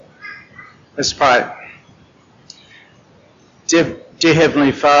Let's pray. Dear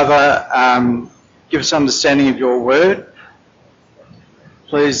Heavenly Father, give us understanding of your word.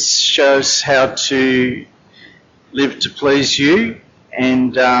 Please show us how to live to please you,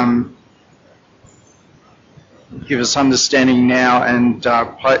 and give us understanding now, and I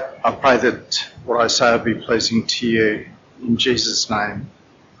pray that what I say will be pleasing to you. In Jesus' name,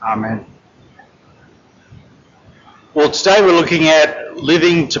 Amen. Well, today we're looking at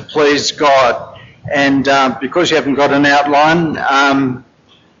living to please God, and because you haven't got an outline,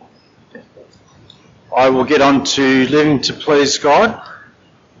 I will get on to living to please God,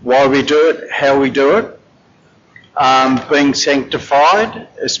 why we do it, how we do it, being sanctified,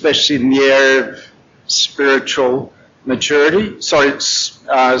 especially in the area of spiritual maturity,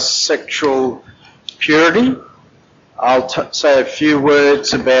 sexual purity. I'll say a few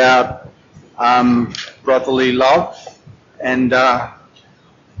words about brotherly love, and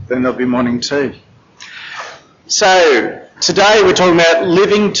then there'll be morning tea. So today we're talking about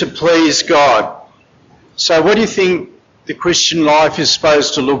living to please God. So what do you think the Christian life is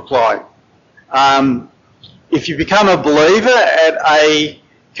supposed to look like? If you become a believer at a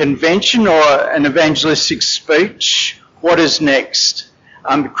convention or an evangelistic speech, what is next?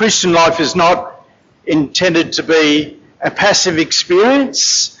 The Christian life is not intended to be a passive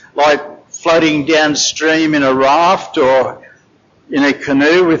experience like floating downstream in a raft or in a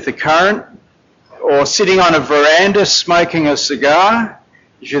canoe with the current, or sitting on a veranda smoking a cigar,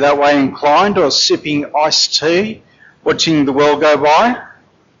 if you're that way inclined, or sipping iced tea, watching the world go by.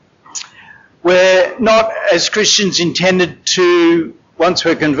 We're not, as Christians, intended to, once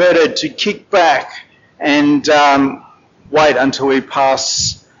we're converted, to kick back and wait until we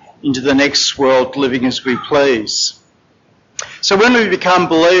pass into the next world living as we please. So when we become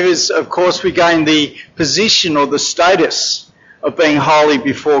believers, of course, we gain the position or the status of being holy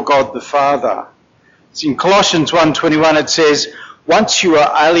before God the Father. It's in Colossians 1:21 it says, "Once you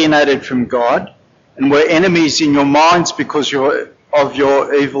were alienated from God and were enemies in your minds because of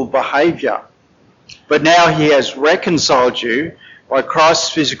your evil behaviour. But now he has reconciled you by Christ's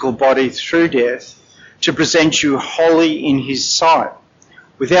physical body through death to present you holy in his sight,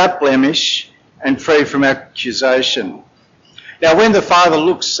 without blemish and free from accusation." Now, when the Father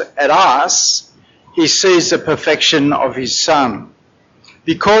looks at us, he sees the perfection of his Son.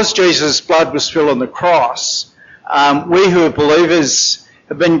 Because Jesus' blood was spilled on the cross, we who are believers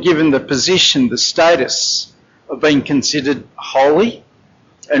have been given the position, the status of being considered holy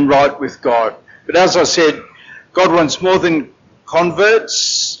and right with God. But as I said, God wants more than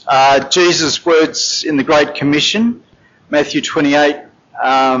converts. Jesus' words in the Great Commission, Matthew 28,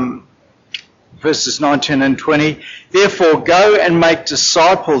 verses 19 and 20, "Therefore go and make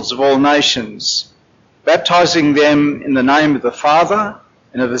disciples of all nations, baptizing them in the name of the Father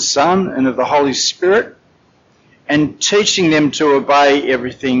and of the Son and of the Holy Spirit, and teaching them to obey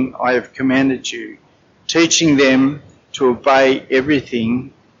everything I have commanded you." Teaching them to obey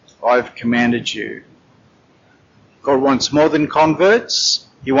everything I've commanded you. God wants more than converts.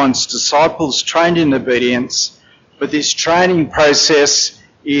 He wants disciples trained in obedience, but this training process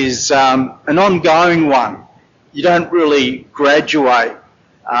is an ongoing one. You don't really graduate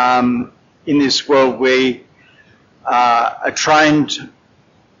in this world. We are trained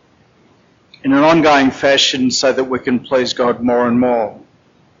in an ongoing fashion so that we can please God more and more.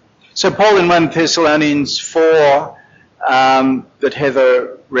 So Paul in 1 Thessalonians 4 that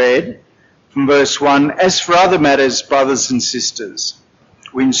Heather read from verse 1, "As for other matters, brothers and sisters,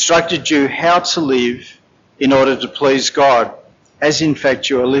 we instructed you how to live in order to please God, as in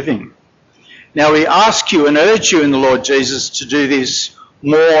fact you are living. Now we ask you and urge you in the Lord Jesus to do this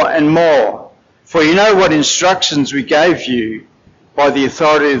more and more, for you know what instructions we gave you by the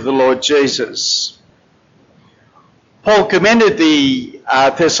authority of the Lord Jesus." Paul commended the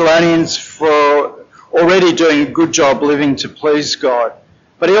Thessalonians for already doing a good job living to please God,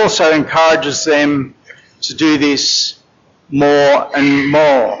 but he also encourages them to do this more and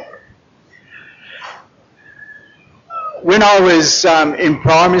more. When I was in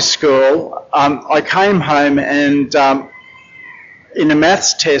primary school, I came home and in a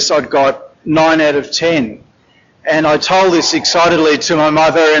maths test I'd got 9 out of 10. And I told this excitedly to my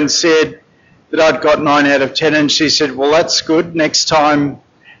mother and said that I'd got 9 out of 10, and she said, "Well, that's good. Next time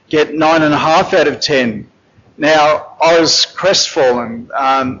get 9.5 out of 10. Now, I was crestfallen.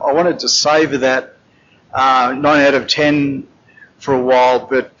 I wanted to savour that 9 out of 10 for a while,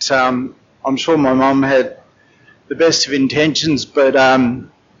 but I'm sure my mum had the best of intentions, but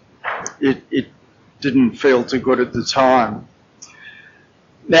it didn't feel too good at the time.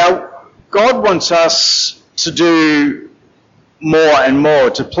 Now, God wants us to do more and more,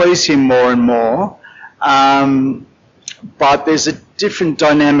 to please him more and more. But there's a different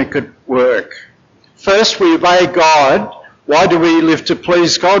dynamic at work. First, we obey God. Why do we live to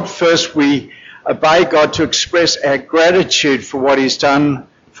please God? First, we obey God to express our gratitude for what he's done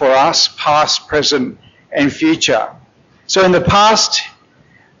for us, past, present, and future. So in the past,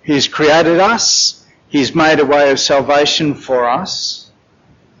 he's created us. He's made a way of salvation for us.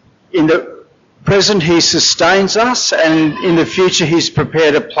 In the present, he sustains us, and in the future, he's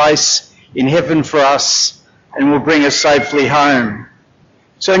prepared a place in heaven for us and will bring us safely home.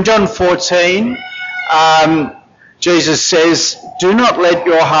 So in John 14, Jesus says, "Do not let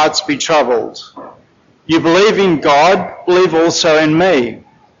your hearts be troubled. You believe in God, believe also in me.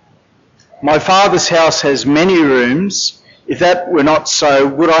 My Father's house has many rooms. If that were not so,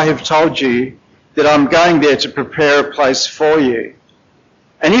 would I have told you that I'm going there to prepare a place for you?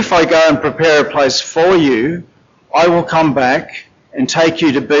 And if I go and prepare a place for you, I will come back and take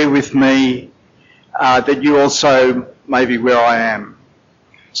you to be with me, that you also may be where I am."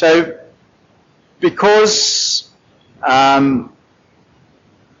 So, because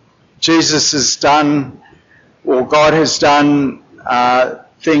Jesus has done, or God has done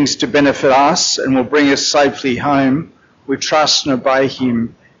things to benefit us and will bring us safely home, we trust and obey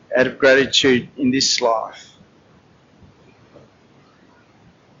him out of gratitude in this life.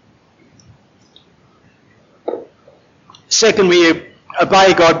 Second, we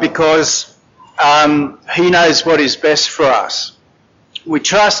obey God because he knows what is best for us. We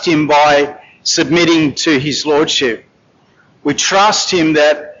trust him by submitting to his lordship. We trust him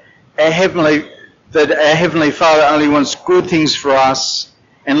that our Heavenly Father only wants good things for us,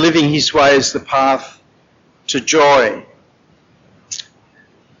 and living his way is the path to joy.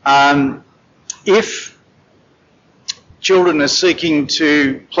 If children are seeking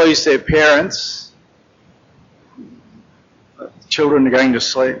to please their parents, children are going to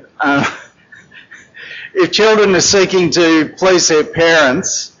sleep. If children are seeking to please their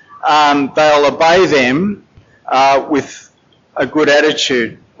parents, they'll obey them with a good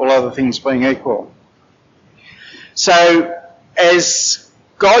attitude, all other things being equal. So as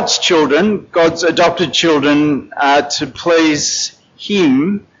God's children, God's adopted children, to please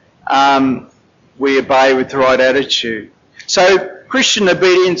him, we obey with the right attitude. So Christian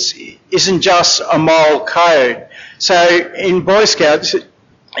obedience isn't just a moral code. So in Boy Scouts,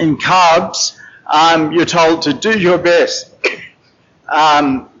 in Cubs, you're told to do your best.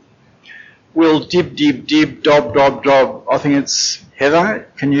 We'll dib, dib, dib, dob, dob, dob. I think it's Heather.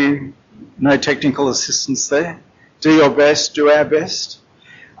 No technical assistance there? Do your best, do our best.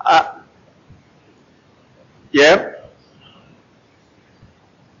 Yeah.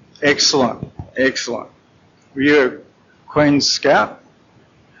 Excellent. Were you a Queen's Scout?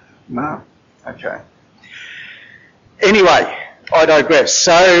 No? Okay. Anyway, I digress.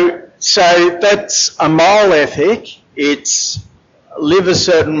 So that's a moral ethic. It's live a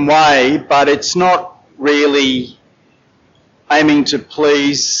certain way, but it's not really aiming to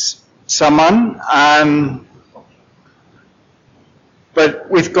please someone. But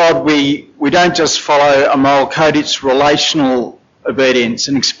with God, we don't just follow a moral code, it's relational obedience,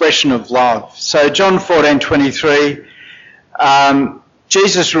 an expression of love. So John 14:23,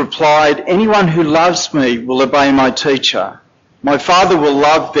 Jesus replied, "Anyone who loves me will obey my teacher. My Father will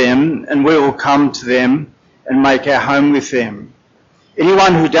love them, and we will come to them and make our home with them.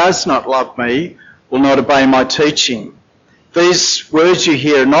 Anyone who does not love me will not obey my teaching. These words you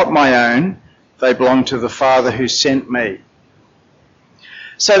hear are not my own, they belong to the Father who sent me."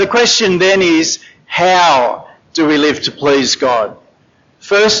 So the question then is, how do we live to please God?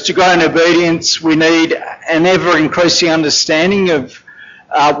 First, to grow in obedience, we need an ever-increasing understanding of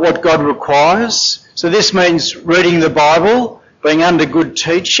what God requires. So this means reading the Bible, being under good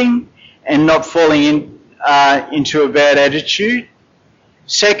teaching, and not falling into a bad attitude.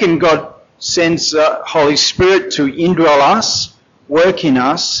 Second, God sends the Holy Spirit to indwell us, work in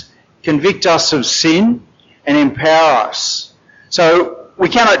us, convict us of sin, and empower us. So we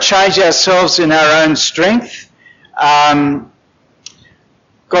cannot change ourselves in our own strength.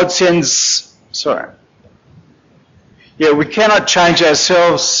 We cannot change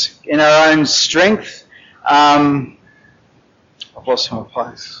ourselves in our own strength. I've lost my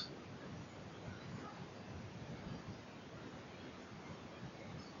place.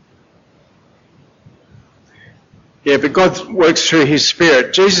 But God works through his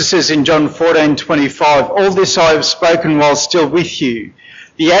Spirit. Jesus says in John 14:25, "All this I have spoken while still with you.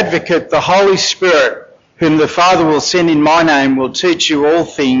 The Advocate, the Holy Spirit, whom the Father will send in my name, will teach you all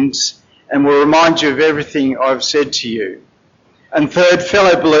things and will remind you of everything I've said to you." And third,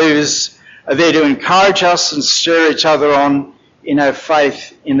 fellow believers are there to encourage us and stir each other on in our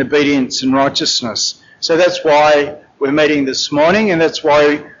faith, in obedience and righteousness. So that's why we're meeting this morning, and that's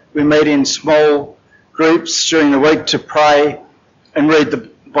why we meet in small groups during the week to pray and read the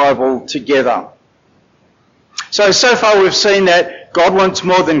Bible together. So far we've seen that God wants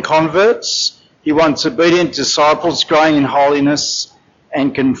more than converts. He wants obedient disciples growing in holiness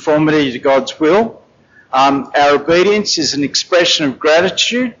and conformity to God's will. Our obedience is an expression of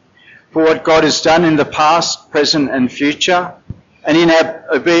gratitude for what God has done in the past, present and future. And in our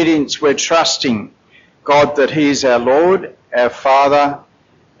obedience we're trusting God that He is our Lord, our Father,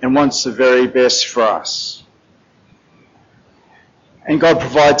 and wants the very best for us. And God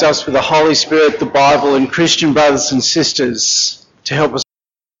provides us with the Holy Spirit, the Bible, and Christian brothers and sisters to help us.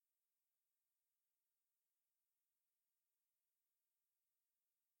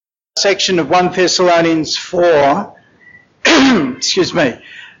 Section of 1 Thessalonians 4, excuse me,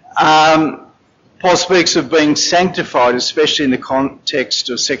 Paul speaks of being sanctified, especially in the context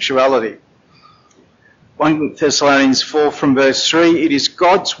of sexuality. 1 Thessalonians 4 from verse 3, it is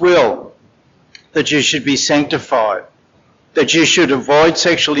God's will that you should be sanctified, that you should avoid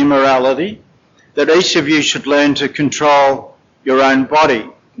sexual immorality, that each of you should learn to control your own body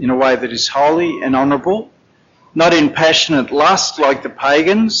in a way that is holy and honourable, not in passionate lust like the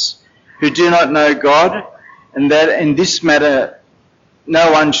pagans who do not know God, and that in this matter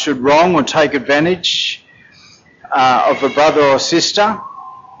no one should wrong or take advantage of a brother or sister.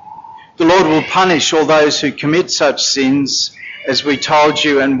 The Lord will punish all those who commit such sins, as we told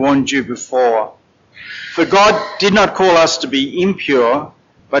you and warned you before. For God did not call us to be impure,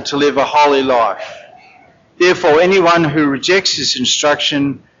 but to live a holy life. Therefore, anyone who rejects this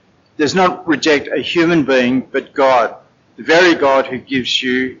instruction does not reject a human being, but God, the very God who gives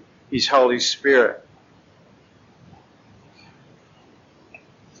you His Holy Spirit.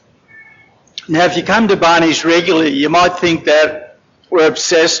 Now, if you come to Barney's regularly, you might think that we're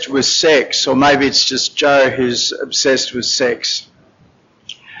obsessed with sex, or maybe it's just Joe who's obsessed with sex.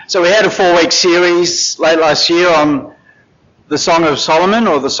 So we had a 4-week series late last year on the Song of Solomon,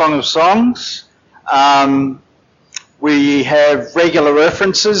 or the Song of Songs. We have regular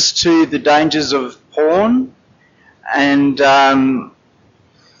references to the dangers of porn, and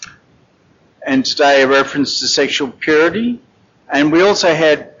today a reference to sexual purity. And we also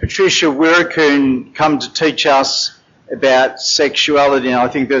had Patricia Wirracoon come to teach us about sexuality, and I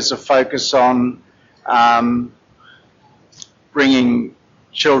think there's a focus on bringing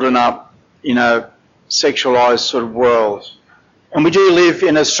children up in a sexualised sort of world. And we do live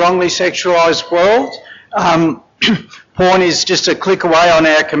in a strongly sexualised world. Porn is just a click away on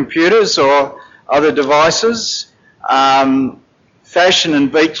our computers or other devices. Fashion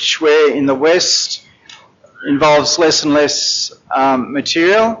and beachwear in the West involves less and less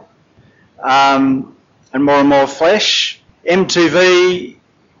material and more flesh. MTV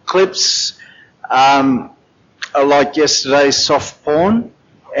clips are like yesterday's soft porn,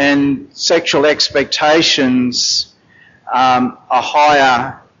 and sexual expectations are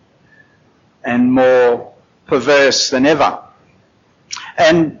higher and more perverse than ever.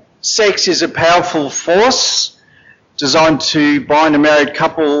 And sex is a powerful force designed to bind a married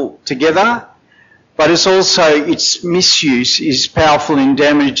couple together, but its misuse is powerful in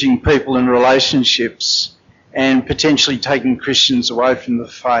damaging people and relationships and potentially taking Christians away from the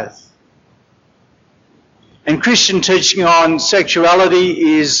faith. And Christian teaching on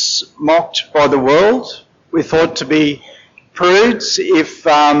sexuality is mocked by the world. We're thought to be prudes if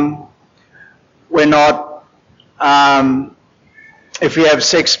we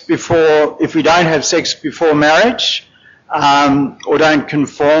don't have sex before marriage, or don't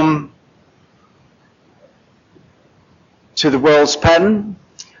conform to the world's pattern.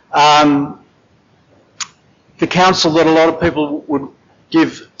 The counsel that a lot of people would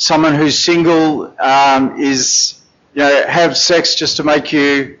give someone who's single is, have sex just to make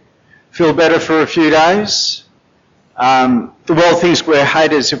you feel better for a few days. The world thinks we're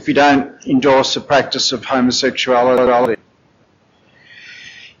haters if we don't endorse the practice of homosexuality.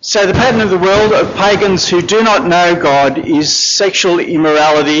 So the pattern of the world of pagans who do not know God is sexual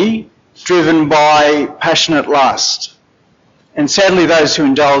immorality driven by passionate lust. And sadly, those who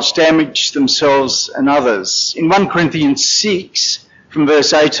indulge damage themselves and others. In 1 Corinthians 6, from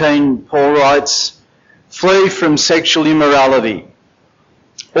verse 18, Paul writes, "Flee from sexual immorality.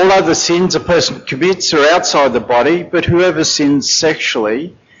 All other sins a person commits are outside the body, but whoever sins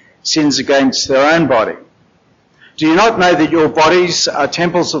sexually sins against their own body. Do you not know that your bodies are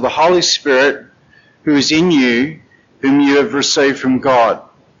temples of the Holy Spirit who is in you, whom you have received from God?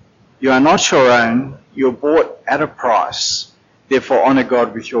 You are not your own, you are bought at a price. Therefore honour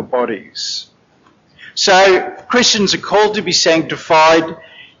God with your bodies." So Christians are called to be sanctified,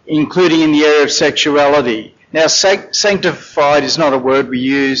 including in the area of sexuality. Now, sanctified is not a word we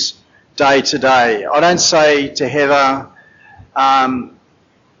use day to day. I don't say to Heather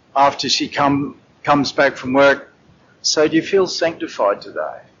after she comes back from work, so do you feel sanctified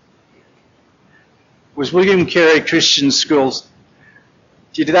today? Was William Carey Christian Schools,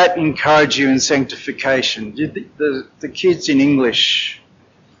 did that encourage you in sanctification? Did the kids in English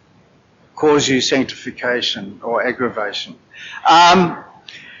cause you sanctification or aggravation?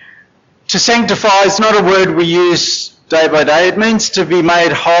 To sanctify is not a word we use day by day. It means to be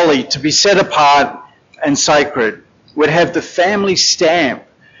made holy, to be set apart and sacred. We'd have the family stamp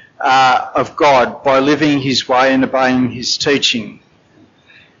of God by living his way and obeying his teaching.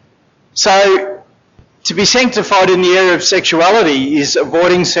 So, to be sanctified in the area of sexuality is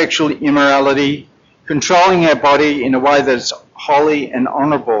avoiding sexual immorality, controlling our body in a way that is holy and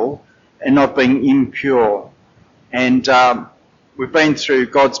honourable, and not being impure. And we've been through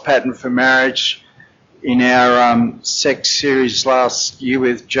God's pattern for marriage in our sex series last year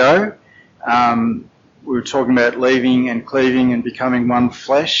with Joe. We were talking about leaving and cleaving and becoming one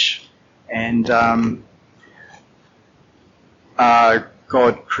flesh, and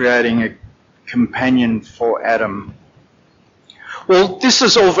God creating a companion for Adam. Well, this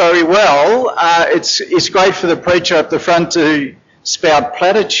is all very well. It's great for the preacher up the front to spout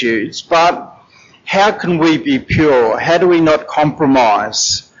platitudes, but how can we be pure? How do we not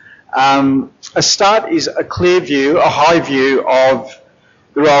compromise? A start is a clear view, a high view of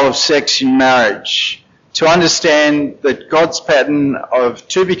the role of sex in marriage. To understand that God's pattern of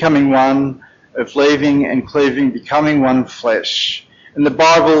two becoming one, of leaving and cleaving, becoming one flesh. And the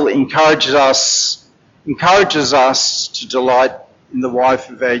Bible encourages us to delight in the wife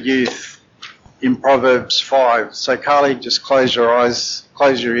of our youth in Proverbs 5. So Carly, just close your eyes,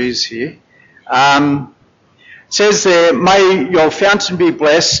 close your ears here. It says there, may your fountain be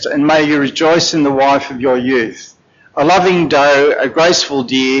blessed and may you rejoice in the wife of your youth. A loving doe, a graceful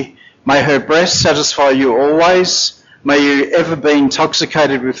deer, may her breast satisfy you always. May you ever be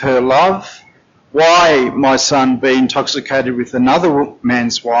intoxicated with her love. Why, my son, be intoxicated with another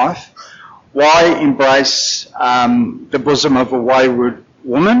man's wife? Why embrace the bosom of a wayward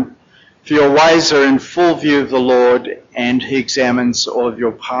woman? For your ways are in full view of the Lord, and he examines all of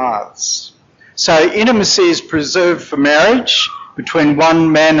your paths. So intimacy is preserved for marriage between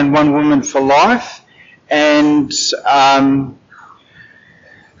one man and one woman for life, and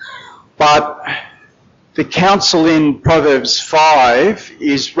but the counsel in Proverbs 5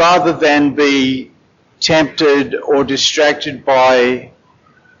 is rather than be tempted or distracted by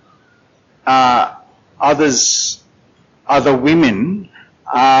other women,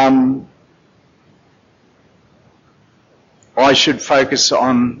 I should focus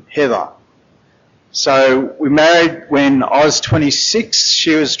on Heather. So we married when I was 26,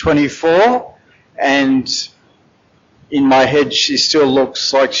 she was 24, and in my head she still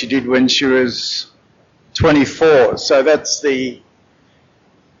looks like she did when she was 24. So that's the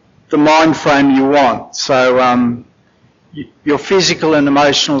mind frame you want. So your physical and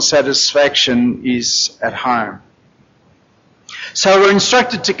emotional satisfaction is at home. So we're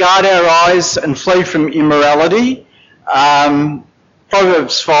instructed to guard our eyes and flee from immorality.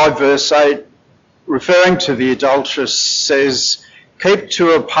 Proverbs 5 verse 8, referring to the adulteress, says, keep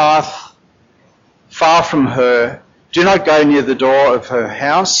to a path far from her. Do not go near the door of her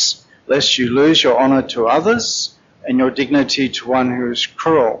house, lest you lose your honour to others and your dignity to one who is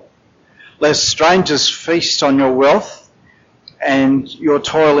cruel. Lest strangers feast on your wealth and your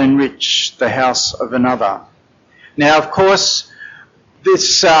toil enrich the house of another. Now, of course,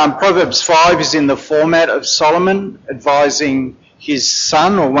 this Proverbs 5 is in the format of Solomon advising his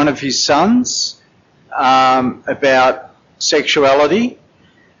son or one of his sons about sexuality.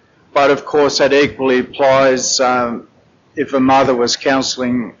 But of course that equally applies if a mother was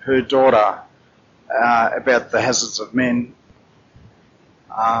counselling her daughter about the hazards of men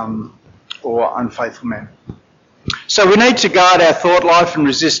or unfaithful men. So we need to guard our thought life and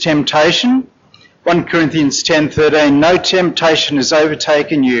resist temptation. 1 Corinthians 10:13, no temptation has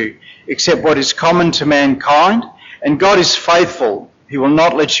overtaken you except what is common to mankind, and God is faithful. He will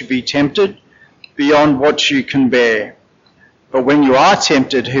not let you be tempted beyond what you can bear. But when you are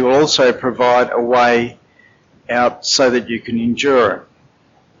tempted, he will also provide a way out so that you can endure it.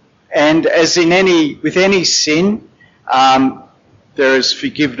 And as with any sin, there is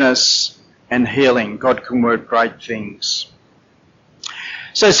forgiveness and healing. God can work great things.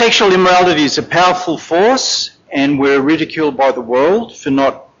 So sexual immorality is a powerful force, and we're ridiculed by the world for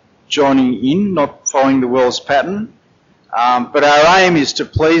not joining in, not following the world's pattern. But our aim is to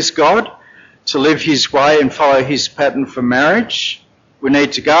please God, to live his way and follow his pattern for marriage, we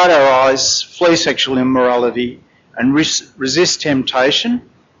need to guard our eyes, flee sexual immorality, and resist temptation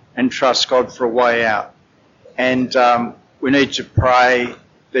and trust God for a way out. And we need to pray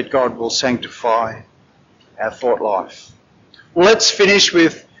that God will sanctify our thought life. Well, let's finish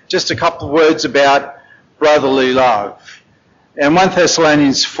with just a couple of words about brotherly love. In 1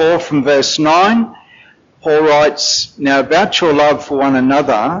 Thessalonians 4 from verse 9, Paul writes, "Now about your love for one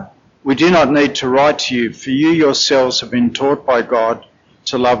another, we do not need to write to you, for you yourselves have been taught by God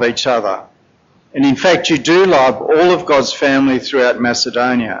to love each other. And in fact, you do love all of God's family throughout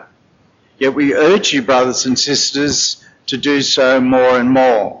Macedonia. Yet we urge you, brothers and sisters, to do so more and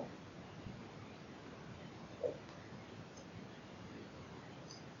more."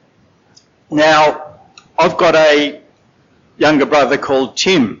 Now, I've got a younger brother called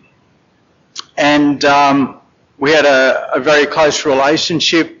Tim, and we had a very close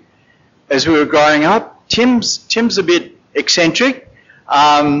relationship as we were growing up. Tim's a bit eccentric.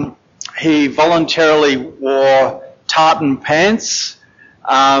 He voluntarily wore tartan pants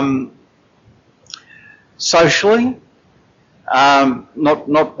socially,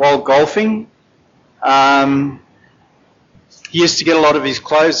 not while golfing. He used to get a lot of his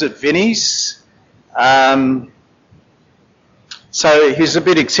clothes at Vinnie's. So he's a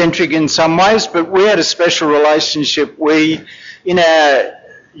bit eccentric in some ways, but we had a special relationship. In our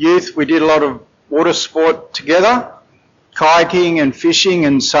youth, we did a lot of water sport together, kayaking and fishing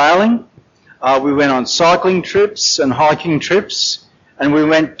and sailing. We went on cycling trips and hiking trips, and we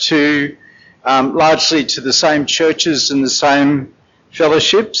went to largely to the same churches and the same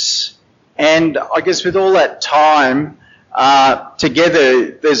fellowships. And I guess with all that time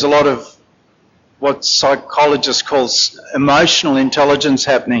together, there's a lot of what psychologists call emotional intelligence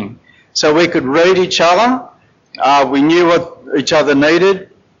happening. So we could read each other, we knew what each other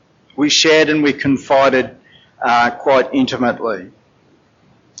needed, we shared and we confided quite intimately.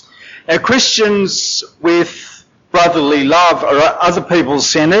 Now, Christians with brotherly love are other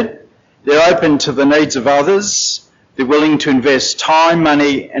people-centred. They're open to the needs of others. They're willing to invest time,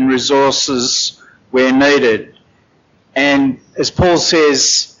 money and resources where needed. And as Paul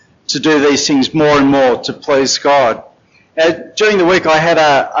says, to do these things more and more to please God. During the week I had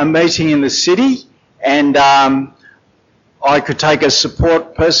a meeting in the city, and I could take a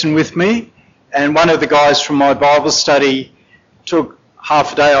support person with me, and one of the guys from my Bible study took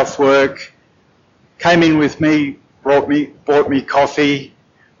half a day off work, came in with me, bought me coffee,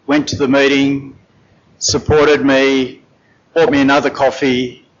 went to the meeting, supported me, bought me another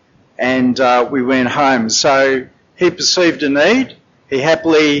coffee, and we went home. So he perceived a need. He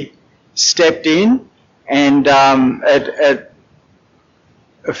happily stepped in, and at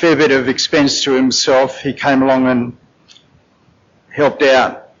a fair bit of expense to himself, he came along and helped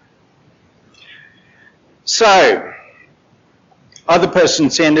out. So, other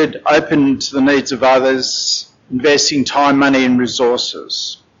person-centred, open to the needs of others, investing time, money and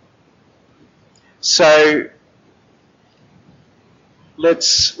resources. So,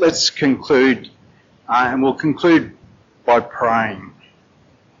 let's conclude, and we'll conclude by praying.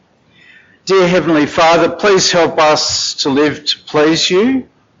 Dear Heavenly Father, please help us to live to please you,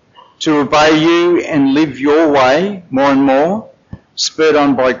 to obey you and live your way more and more, spurred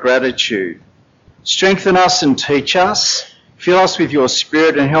on by gratitude. Strengthen us and teach us, fill us with your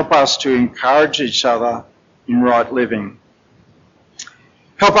Spirit and help us to encourage each other in right living.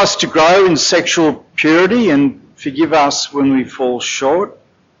 Help us to grow in sexual purity and forgive us when we fall short.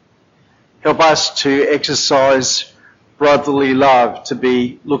 Help us to exercise brotherly love, to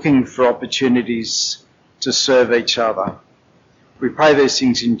be looking for opportunities to serve each other. We pray these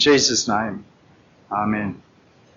things in Jesus' name. Amen.